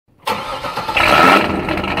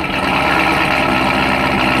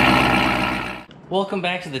Welcome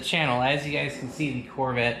back to the channel. As you guys can see, the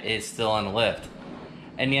Corvette is still on the lift.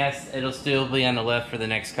 And yes, it'll still be on the lift for the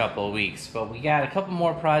next couple of weeks. But we got a couple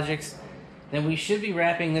more projects, then we should be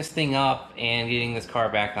wrapping this thing up and getting this car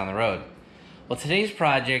back on the road. Well, today's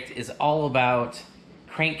project is all about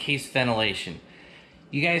crankcase ventilation.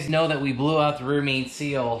 You guys know that we blew out the rear main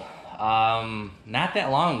seal not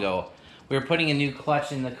that long ago. We were putting a new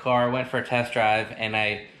clutch in the car, went for a test drive, and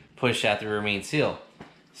I pushed out the rear main seal.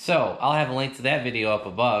 So, I'll have a link to that video up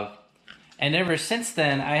above. And ever since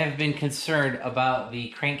then, I have been concerned about the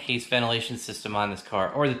crankcase ventilation system on this car,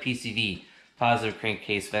 or the PCV, positive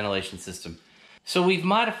crankcase ventilation system. So we've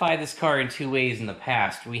modified this car in two ways in the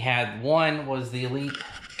past. We had one was the Elite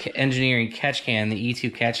Engineering Catch Can, the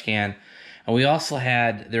E2 Catch Can, and we also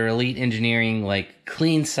had their Elite Engineering like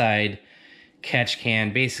clean side catch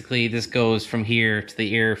can. Basically, this goes from here to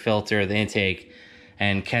the air filter, the intake,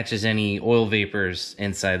 and catches any oil vapors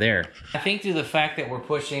inside there. I think due to the fact that we're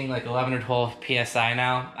pushing like 11 or 12 PSI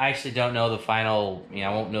now, I actually don't know the final, I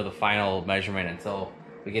won't know the final measurement until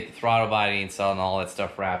we get the throttle body installed and all that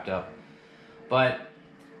stuff wrapped up. But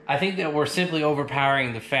I think that we're simply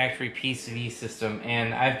overpowering the factory PCV system,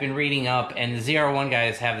 and I've been reading up, and the ZR1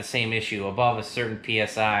 guys have the same issue above a certain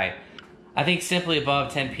PSI. I think simply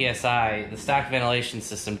above 10 PSI, the stock ventilation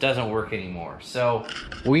system doesn't work anymore. So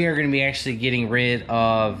we are going to be actually getting rid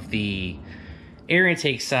of the air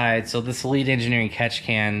intake side. So this Elite Engineering Catch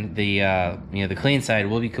Can, the clean side,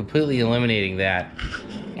 we'll be completely eliminating that,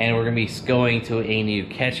 and we're going to be going to a new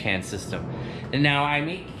catch can system. And now I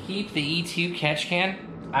may keep the E2 catch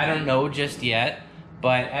can. I don't know just yet,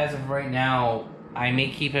 but as of right now, I may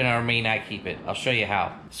keep it or may not keep it. I'll show you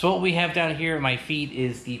how. So what we have down here at my feet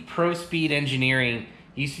is the Prospeed Engineering.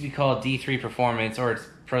 It used to be called D3 Performance, or it's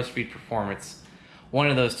Prospeed Performance. One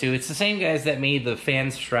of those two. It's the same guys that made the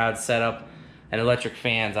fan shroud setup and electric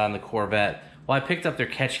fans on the Corvette. Well, I picked up their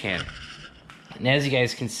catch can. And as you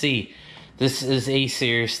guys can see, this is a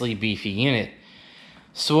seriously beefy unit.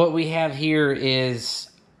 So what we have here is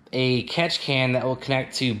a catch can that will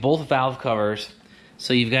connect to both valve covers.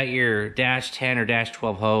 So you've got your dash 10 or dash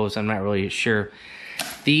 12 hose, I'm not really sure.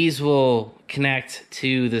 These will connect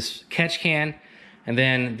to this catch can, and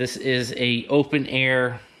then this is a open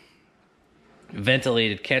air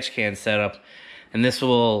ventilated catch can setup, and this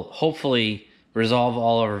will hopefully resolve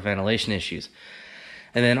all of our ventilation issues.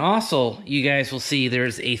 And then also, you guys will see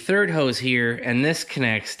there's a third hose here, and this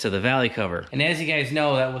connects to the valley cover. And as you guys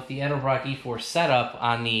know, that with the Edelbrock E4 setup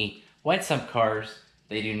on the wet sump cars,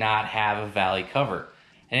 they do not have a valley cover.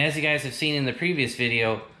 And as you guys have seen in the previous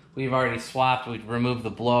video, we've already swapped, we've removed the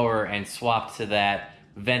blower and swapped to that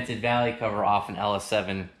vented valley cover off an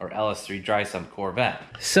LS7 or LS3 dry sump Corvette.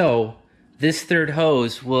 So this third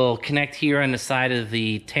hose will connect here on the side of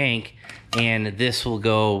the tank, and this will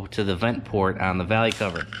go to the vent port on the valley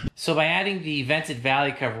cover. So by adding the vented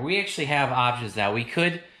valley cover, we actually have options now. We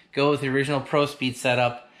could go with the original Prospeed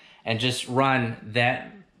setup and just run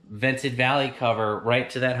that vented valley cover right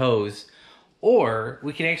to that hose, or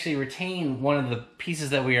we could actually retain one of the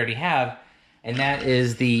pieces that we already have, and that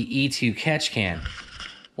is the E2 catch can.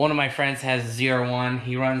 One of my friends has a ZR1,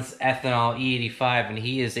 he runs ethanol E85, and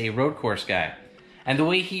he is a road course guy. And the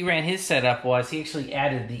way he ran his setup was he actually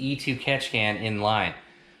added the E2 catch can in line.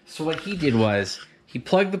 So what he did was he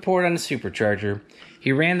plugged the port on the supercharger,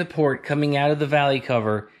 he ran the port coming out of the valley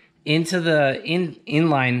cover into the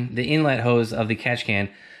inlet hose of the catch can.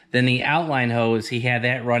 Then the outline hose, he had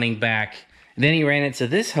that running back. Then he ran it to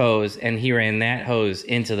this hose, and he ran that hose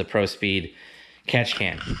into the Prospeed catch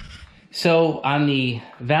can. So on the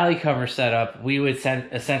valley cover setup, we would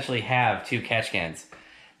essentially have two catch cans.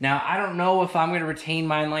 Now, I don't know if I'm going to retain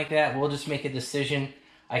mine like that. We'll just make a decision.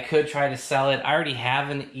 I could try to sell it. I already have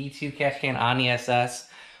an E2 catch can on the SS.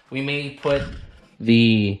 We may put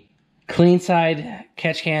the clean side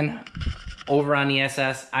catch can over on the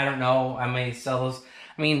SS. I don't know. I may sell those.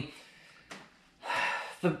 I mean,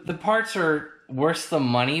 the parts are worth the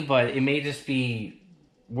money, but it may just be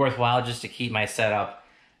worthwhile just to keep my setup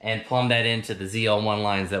and plumb that into the ZL1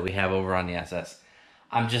 lines that we have over on the SS.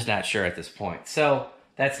 I'm just not sure at this point. So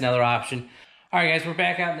that's another option. All right, guys, we're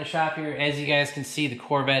back out in the shop here. As you guys can see, the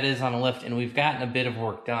Corvette is on a lift, and we've gotten a bit of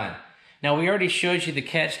work done. Now, we already showed you the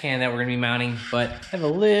catch can that we're going to be mounting, but I have a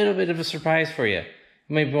little bit of a surprise for you.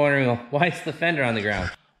 You may be wondering, well, why is the fender on the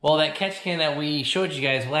ground? Well, that catch can that we showed you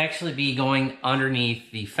guys will actually be going underneath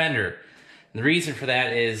the fender. And the reason for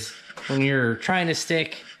that is when you're trying to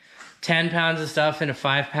stick 10 pounds of stuff in a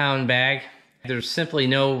 5-pound bag, there's simply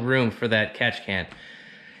no room for that catch can.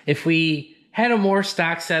 If we had a more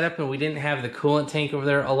stock setup and we didn't have the coolant tank over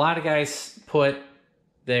there, a lot of guys put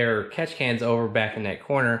their catch cans over back in that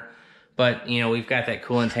corner. But, you know, we've got that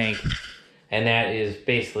coolant tank, and that is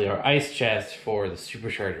basically our ice chest for the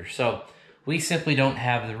supercharger. So we simply don't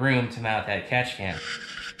have the room to mount that catch can.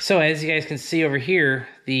 So as you guys can see over here,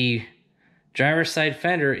 the driver's side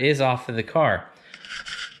fender is off of the car.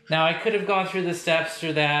 Now I could have gone through the steps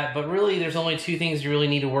for that, but really there's only two things you really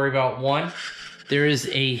need to worry about. One, there is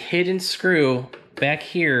a hidden screw back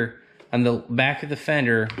here on the back of the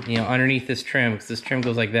fender, you know, underneath this trim, because this trim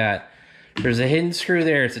goes like that. There's a hidden screw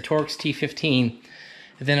there. It's a Torx T15.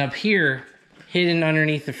 And then up here, hidden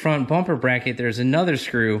underneath the front bumper bracket, there's another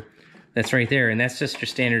screw that's right there, and that's just your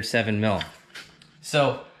standard 7mm.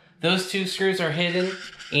 So those two screws are hidden,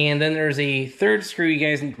 and then there's a third screw you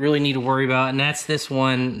guys really need to worry about, and that's this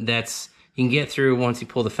one that's you can get through once you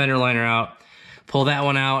pull the fender liner out. Pull that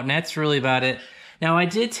one out, and that's really about it. Now I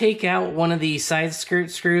did take out one of the side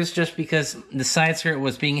skirt screws just because the side skirt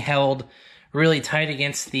was being held really tight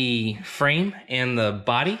against the frame and the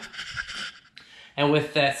body. And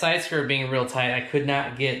with that side skirt being real tight, I could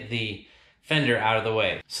not get the fender out of the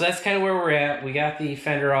way. So that's kind of where we're at. We got the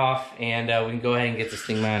fender off, and we can go ahead and get this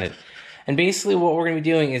thing mounted. And basically what we're going to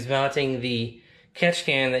be doing is mounting the catch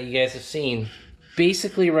can that you guys have seen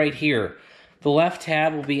basically right here. The left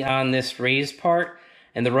tab will be on this raised part,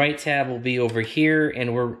 and the right tab will be over here,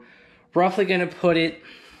 and we're roughly going to put it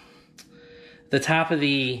the top of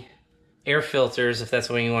the air filters, if that's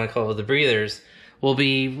what you want to call it, the breathers, will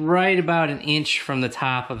be right about an inch from the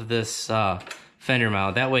top of this fender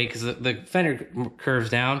mount. That way, because the fender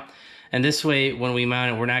curves down, and this way when we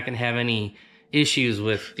mount it, we're not going to have any issues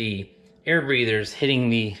with the air breathers hitting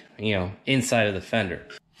the, you know, inside of the fender.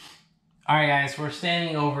 Alright guys, we're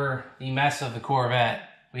standing over the mess of the Corvette.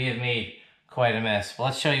 We have made quite a mess. Well,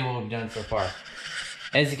 let's show you what we've done so far.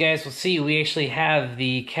 As you guys will see, we actually have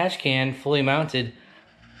the catch can fully mounted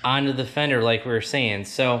onto the fender like we were saying.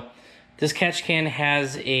 So this catch can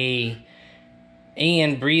has a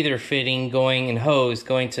AN breather fitting going and hose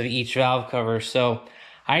going to each valve cover. So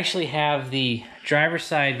I actually have the driver's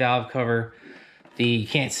side valve cover. You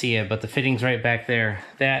can't see it, but the fitting's right back there.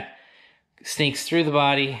 That snakes through the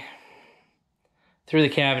body, through the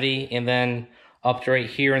cavity, and then up to right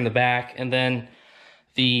here in the back. And then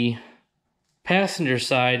the passenger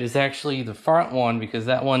side is actually the front one, because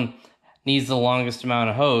that one needs the longest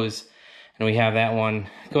amount of hose. And we have that one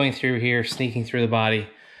going through here, sneaking through the body,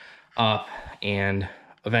 up, and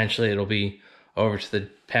eventually it'll be over to the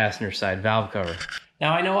passenger side valve cover.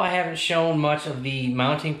 Now I know I haven't shown much of the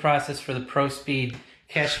mounting process for the Prospeed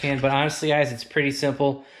Catch Can, but honestly guys, it's pretty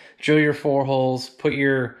simple. Drill your 4 holes, put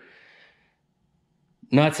your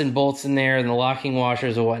nuts and bolts in there and the locking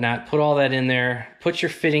washers or whatnot, put all that in there, put your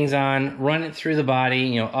fittings on, run it through the body,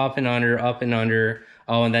 you know, up and under, up and under.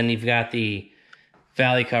 Oh, and then you've got the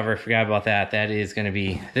valley cover, forgot about that. That is going to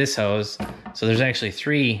be this hose. So there's actually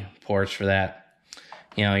 3 ports for that.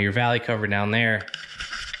 You know, your valley cover down there.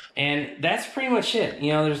 And that's pretty much it.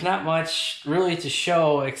 You know, there's not much really to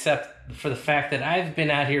show except for the fact that I've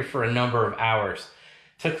been out here for a number of hours.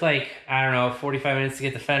 Took like, I don't know, 45 minutes to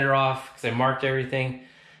get the fender off because I marked everything.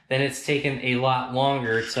 Then it's taken a lot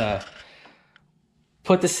longer to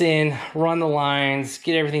put this in, run the lines,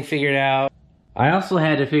 get everything figured out. I also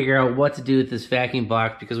had to figure out what to do with this vacuum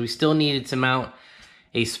block because we still needed to mount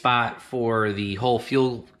a spot for the whole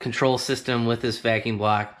fuel control system with this vacuum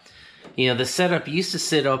block. You know, the setup used to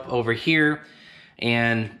sit up over here,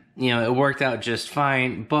 and, you know, it worked out just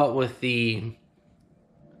fine, but with the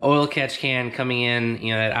oil catch can coming in,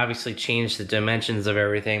 you know, that obviously changed the dimensions of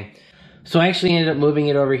everything. So I actually ended up moving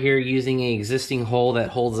it over here using an existing hole that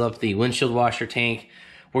holds up the windshield washer tank.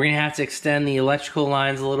 We're going to have to extend the electrical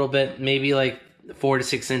lines a little bit, maybe like 4 to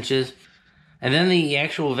 6 inches. And then the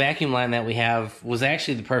actual vacuum line that we have was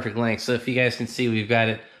actually the perfect length. So if you guys can see, we've got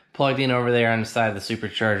it plugged in over there on the side of the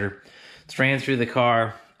supercharger. It's ran through the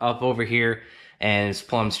car, up over here, and it's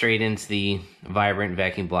plumbed straight into the vibrant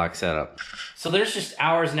vacuum block setup. So there's just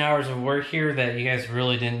hours and hours of work here that you guys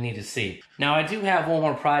really didn't need to see. Now I do have one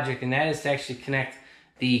more project, and that is to actually connect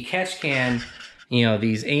the catch can, you know,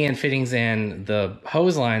 these AN fittings and the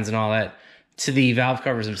hose lines and all that to the valve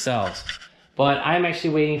covers themselves. But I'm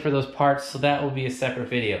actually waiting for those parts, so that will be a separate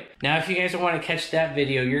video. Now if you guys want to catch that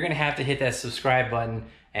video, you're going to have to hit that subscribe button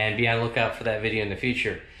and be on the lookout for that video in the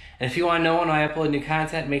future. And if you want to know when I upload new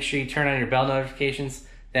content, make sure you turn on your bell notifications.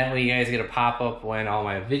 That way you guys get a pop-up when all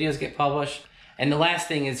my videos get published. And the last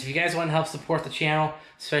thing is, if you guys want to help support the channel,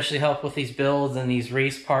 especially help with these builds and these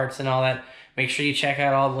race parts and all that, make sure you check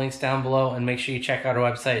out all the links down below, and make sure you check out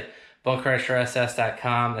our website,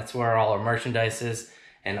 BonecrrusherSS.com. That's where all our merchandise is,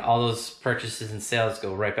 and all those purchases and sales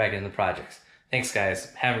go right back into the projects. Thanks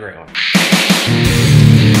guys, have a great one.